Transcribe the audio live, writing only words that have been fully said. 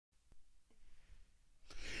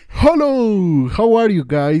Hello, how are you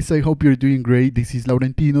guys? I hope you're doing great. This is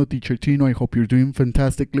Laurentino, teacher.tino. I hope you're doing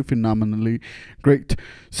fantastically, phenomenally great.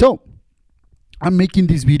 So, I'm making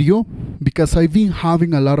this video because I've been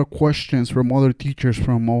having a lot of questions from other teachers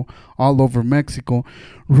from all over Mexico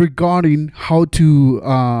regarding how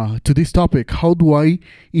to this topic. How do I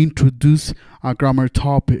introduce a grammar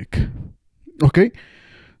topic? Okay,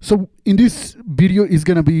 so in this video is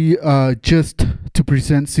gonna be just to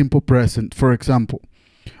present simple present, for example.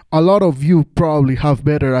 A lot of you probably have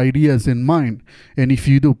better ideas than mine, and if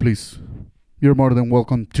you do, please, you're more than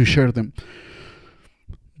welcome to share them.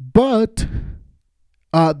 But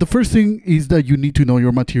the first thing is that you need to know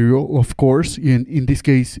your material, of course, in this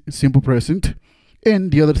case, simple present.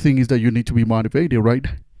 And the other thing is that you need to be motivated, right?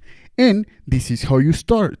 And this is how you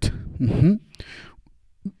start.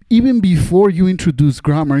 Even before you introduce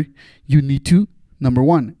grammar, you need to, number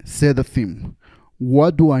one, set a theme.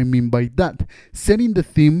 What do I mean by that? Setting the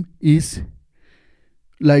theme is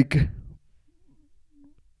like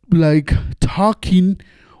talking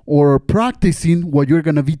or practicing what you're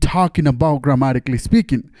gonna be talking about grammatically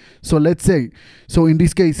speaking. So let's say, so in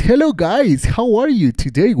this case, hello guys, how are you?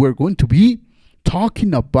 Today we're going to be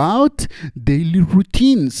talking about daily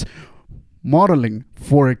routines. Modeling,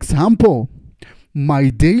 for example,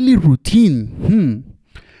 my daily routine.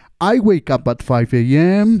 I wake up at 5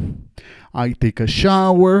 a.m., I take a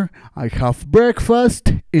shower, I have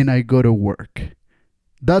breakfast, and I go to work.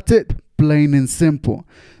 That's it, plain and simple.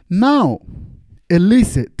 Now,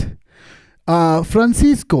 elicit.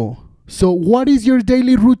 Francisco, so what is your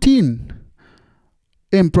daily routine?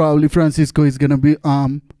 And probably Francisco is gonna be,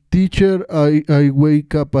 teacher, I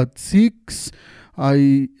wake up at 6,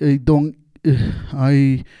 I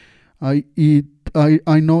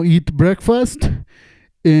eat breakfast,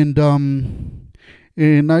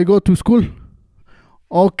 and I go to school.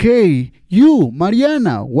 Okay, you,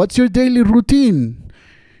 Mariana, what's your daily routine?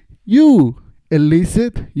 You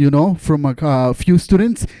elicit, from a few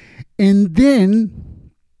students, and then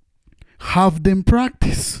have them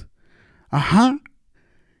practice.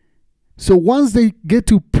 So once they get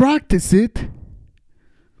to practice it,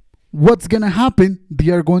 what's gonna happen? They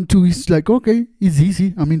are going to, it's like, okay, it's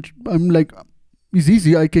easy. I mean, I'm like, it's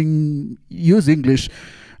easy. I can use English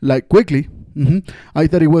like quickly. I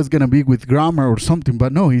thought it was gonna be with grammar or something,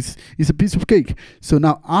 but no, it's a piece of cake. So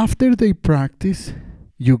now after they practice,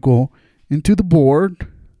 you go into the board,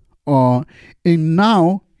 and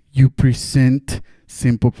now you present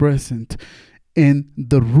simple present and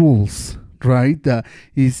the rules, right?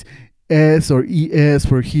 Is S or ES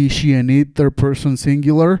for he, she, and it, third person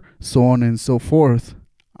singular, so on and so forth.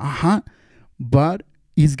 But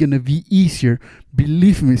it's gonna be easier.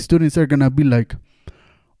 Believe me, students are gonna be like,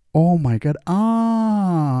 oh my God,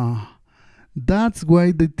 that's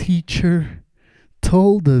why the teacher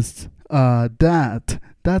told us that.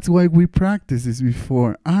 That's why we practiced this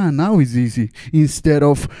before. Now it's easy. Instead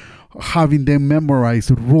of having them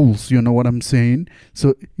memorize rules, you know what I'm saying?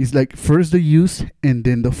 So it's like first the use and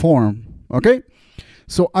then the form, okay?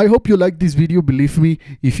 So I hope you like this video. Believe me,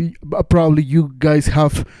 if you, probably you guys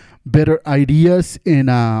have better ideas and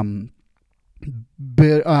a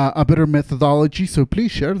better methodology, so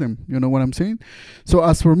please share them, you know what I'm saying? So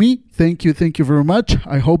as for me, thank you very much.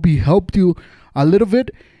 I hope he helped you a little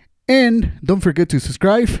bit, and don't forget to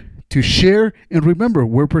subscribe, to share, and remember,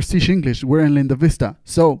 we're Prestige English, we're in Linda Vista.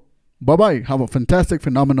 So bye bye, have a fantastic,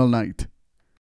 phenomenal night.